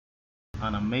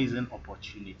an amazing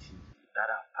opportunity that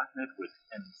I've partnered with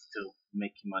and still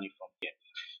making money from here.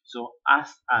 So, as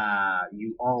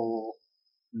you all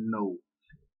know,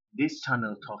 this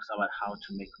channel talks about how to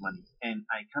make money, and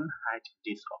I can't hide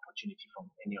this opportunity from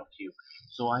any of you.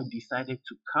 So, I decided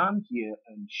to come here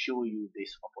and show you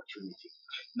this opportunity.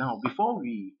 Now, before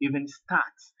we even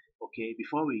start,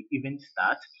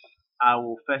 I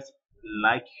will first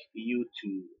like you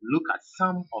to look at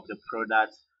some of the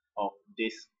products of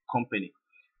this company.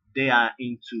 They are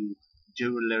into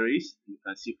jewelries, you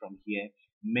can see from here,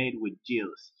 made with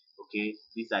jewels. Okay,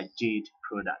 these are jade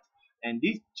products. And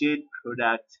these jade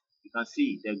products, you can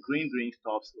see the green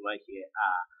stuffs over here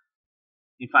are,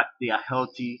 in fact, they are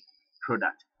healthy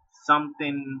product.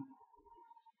 Something,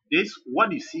 this,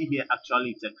 what you see here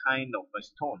actually is a kind of a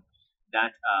stone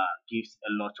that gives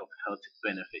a lot of health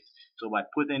benefits. So by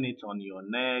putting it on your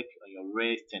neck, on your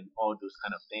wrist, and all those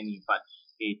kind of things, in fact,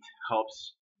 it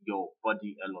helps your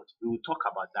body a lot. We will talk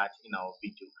about that in our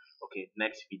video. Okay,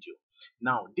 next video.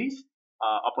 Now this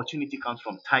opportunity comes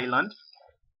from Thailand.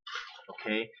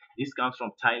 Okay, this comes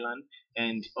from Thailand.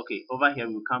 And okay, over here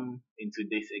we'll come into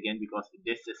this again because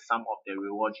this is some of the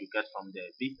rewards you get from the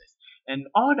business. And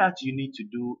all that you need to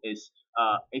do is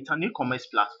it's an e-commerce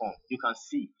platform. You can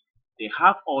see they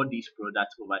have all these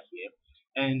products over here.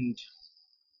 And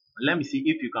let me see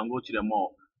if you can go to the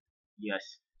mall.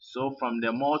 Yes, so from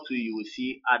the mall to you will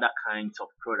see other kinds of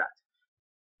products.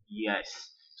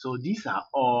 Yes, so these are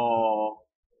all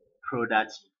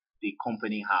products the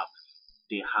company have.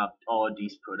 They have all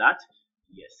these products.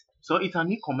 Yes, so it's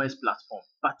an e-commerce platform,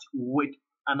 but with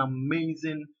an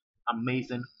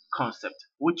amazing concept,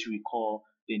 which we call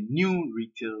the new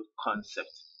retail concept.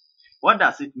 What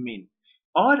does it mean?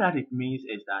 All that it means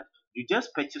is that you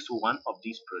just purchase one of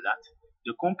these products.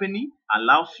 The company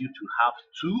allows you to have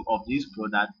two of these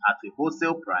products at a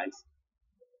wholesale price,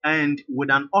 and with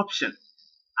an option,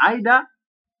 either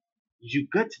you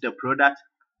get the product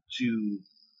to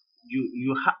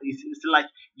it's like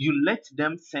you let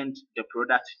them send the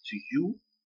product to you,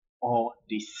 or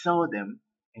they sell them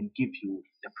and give you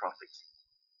the profit.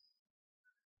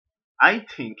 I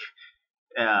think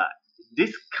uh,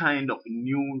 this kind of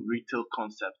new retail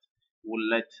concept will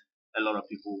let a lot of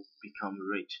people become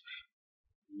rich.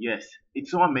 Yes,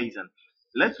 it's so amazing.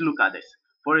 Let's look at this.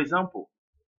 For example,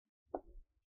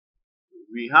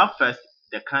 we have first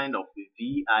the kind of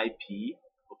VIP.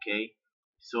 Okay,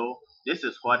 so this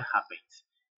is what happens.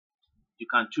 You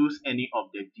can choose any of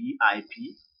the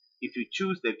VIP. If you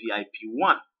choose the VIP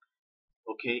one,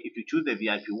 okay, if you choose the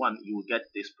VIP one, you will get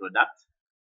this product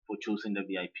for choosing the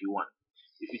VIP one.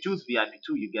 If you choose VIP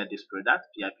 2, you get this product.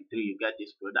 VIP 3, you get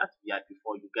this product. VIP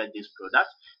 4, you get this product.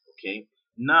 Okay.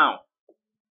 Now,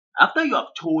 after you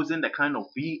have chosen the kind of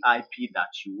VIP that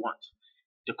you want,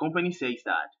 the company says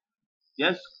that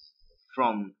just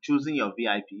from choosing your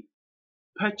VIP,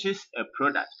 purchase a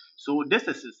product. So this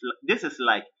is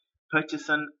like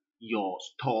purchasing your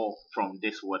store from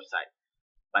this website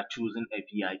by choosing a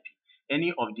VIP.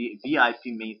 Any of the VIP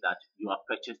means that you have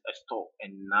purchased a store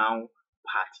and now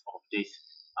part of this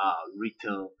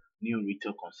new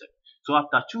retail concept. So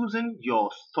after choosing your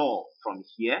store from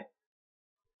here,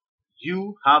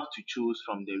 you have to choose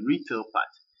from the retail part.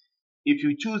 If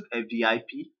you choose a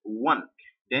VIP one,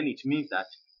 then it means that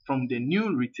from the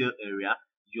new retail area,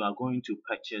 you are going to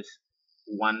purchase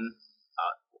one.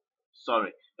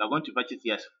 Sorry, you are going to purchase,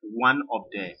 yes, one of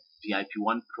the VIP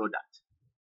one product.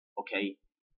 Okay,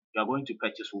 you are going to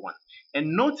purchase one.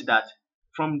 And note that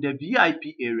from the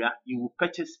VIP area, you will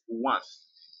purchase once.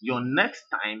 Your next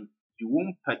time, you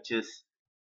won't purchase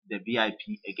the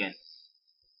VIP again.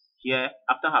 Here,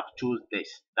 after I have choose this,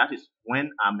 that is when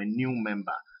I'm a new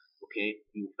member. Okay,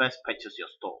 you first purchase your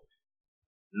store.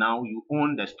 Now you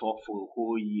own the store for a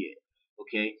whole year.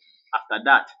 Okay, after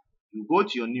that, you go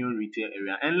to your new retail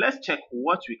area, and let's check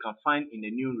what we can find in the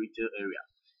new retail area.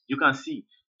 You can see,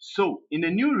 so in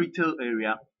the new retail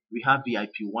area, we have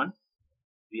VIP 1,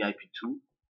 VIP 2,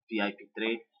 VIP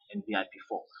 3, and VIP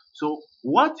 4. So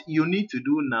what you need to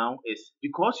do now is,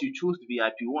 because you choose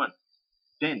VIP 1,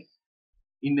 then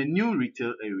in the new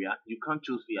retail area, you can't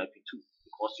choose VIP 2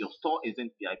 because your store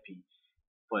isn't VIP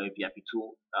for a VIP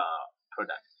 2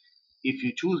 product. If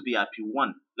you choose VIP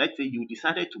 1, let's say you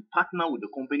decided to partner with the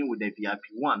company with the VIP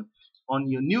 1, on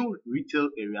your new retail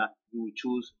area, you will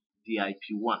choose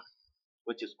VIP 1,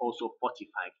 which is also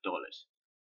 $45.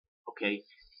 Okay,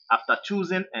 after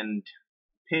choosing and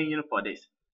paying for this,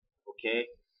 okay,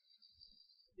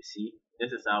 you see,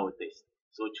 this is how it is.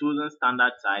 So choosing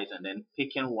standard size and then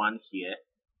picking one here,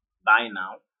 buy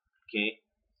now. Okay,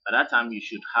 by that time you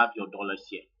should have your dollars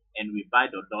here, and we buy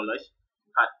the dollars.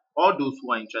 All those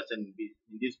who are interested in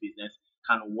this business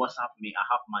can WhatsApp me. I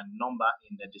have my number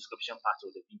in the description part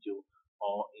of the video,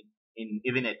 or in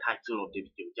even a title of the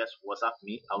video. Just WhatsApp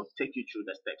me. I'll take you through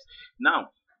the steps.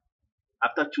 Now,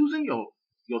 after choosing your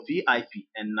VIP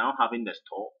and now having the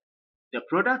store, the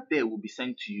product there will be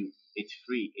sent to you. It's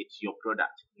free. It's your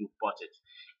product. You bought it.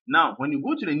 Now, when you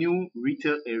go to the new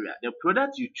retail area, the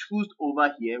product you choose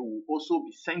over here will also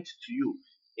be sent to you.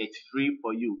 It's free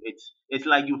for you. It's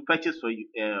like you purchased for you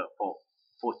for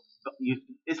you.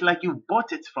 It's like you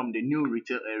bought it from the new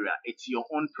retail area. It's your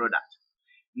own product.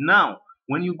 Now,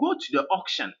 when you go to the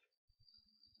auction,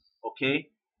 okay,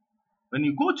 when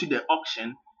you go to the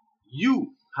auction,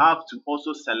 you have to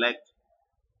also select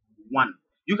one.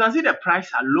 You can see the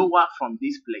price are lower from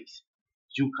this place.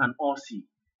 You can all see.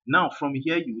 Now from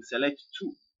here you will select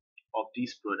two of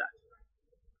these products.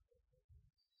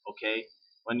 Okay.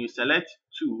 When you select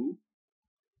two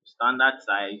standard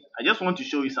size, I just want to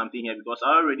show you something here because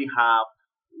I already have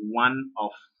one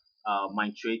of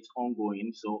my trades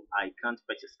ongoing, so I can't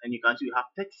purchase. And you can see you have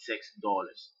 $36.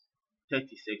 $36.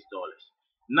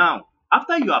 Now,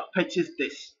 after you have purchased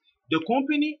this, the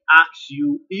company asks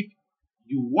you if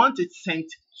you want it sent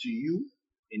to you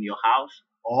in your house,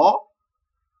 or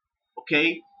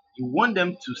okay, you want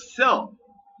them to sell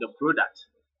the product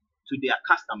to their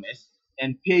customers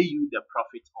and pay you the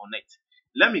profit on it.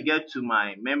 Let me get to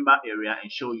my member area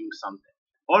and show you something.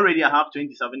 Already I have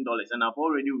 $27 and I've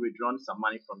already withdrawn some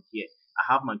money from here.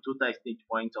 I have my total exchange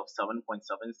point of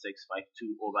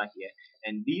 7.7652 over here,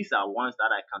 and these are ones that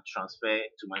I can transfer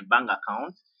to my bank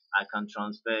account. I can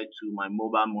transfer to my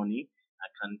mobile money. I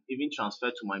can even transfer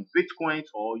to my Bitcoins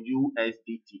or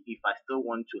USDT if I still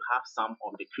want to have some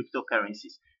of the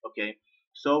cryptocurrencies. Okay,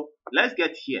 so let's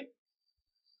get here.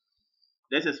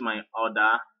 This is my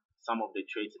order, some of the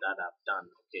trades that I've done.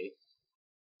 Okay,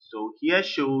 so here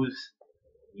shows,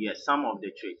 yes, some of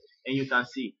the trades, and you can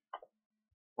see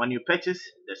when you purchase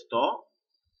the store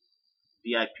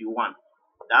VIP1,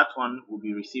 that one will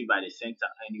be received by the center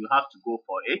and you have to go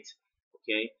for it.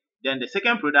 Okay, then the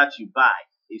second product you buy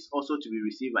is also to be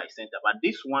received by center, but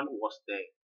this one was the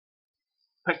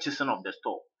purchasing of the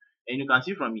store. And you can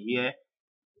see from here,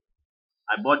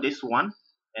 I bought this one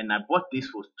and I bought this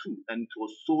for two and it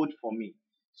was sold for me.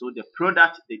 So the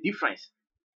product, the difference,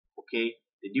 okay,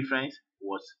 the difference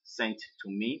was sent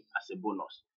to me as a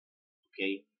bonus.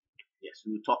 Okay, yes,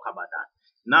 we'll talk about that.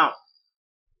 Now,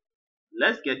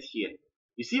 let's get here.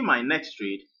 You see my next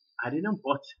trade, I didn't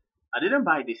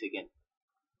buy this again.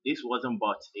 This wasn't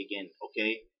bought again.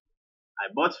 Okay,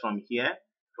 I bought from here,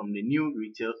 from the new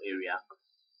retail area,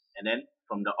 and then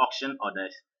from the auction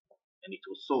orders, and it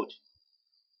was sold.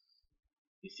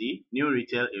 You see, new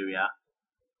retail area,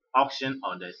 auction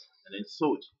orders, and then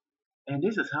sold. And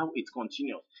this is how it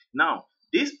continues. Now,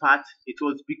 this part, it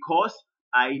was because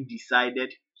I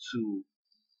decided to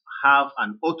have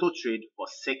an auto trade for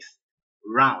 6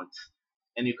 rounds.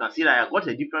 And you can see that I got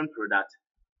a different product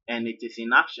and it is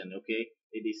in action. Okay,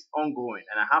 it is ongoing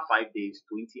and I have 5 days,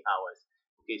 20 hours.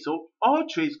 Okay, so all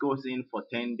trades goes in for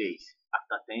 10 days.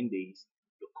 After 10 days,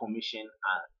 your commission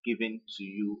are given to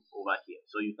you over here.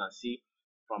 So you can see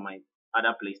from my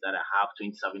other place that I have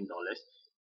 $27.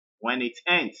 When it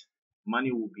ends,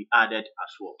 money will be added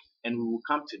as well, and we will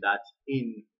come to that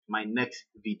in my next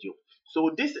video.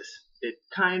 So this is the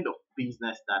kind of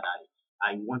business that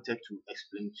I wanted to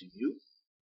explain to you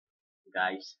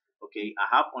guys. Okay,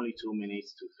 I have only 2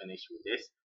 minutes to finish with this,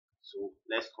 so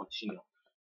let's continue.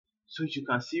 So you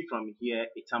can see from here,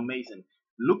 it's amazing.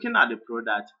 Looking at the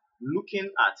product, looking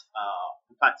at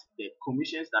in fact the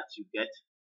commissions that you get,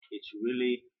 it's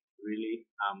really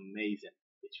amazing.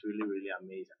 It's really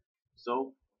amazing.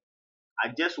 So I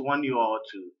just want you all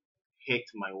to hit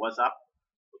my WhatsApp.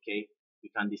 Okay,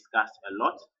 we can discuss a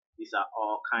lot. These are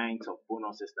all kinds of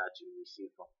bonuses that you receive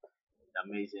from the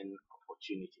amazing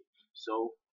opportunity.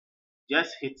 So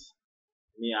just hit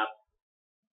me up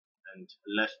and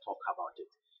let's talk about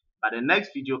it. But the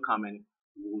next video coming,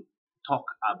 we'll talk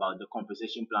about the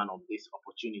compensation plan of this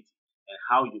opportunity and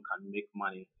how you can make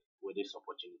money with this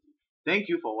opportunity. Thank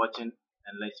you for watching,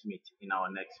 and let's meet in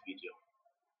our next video.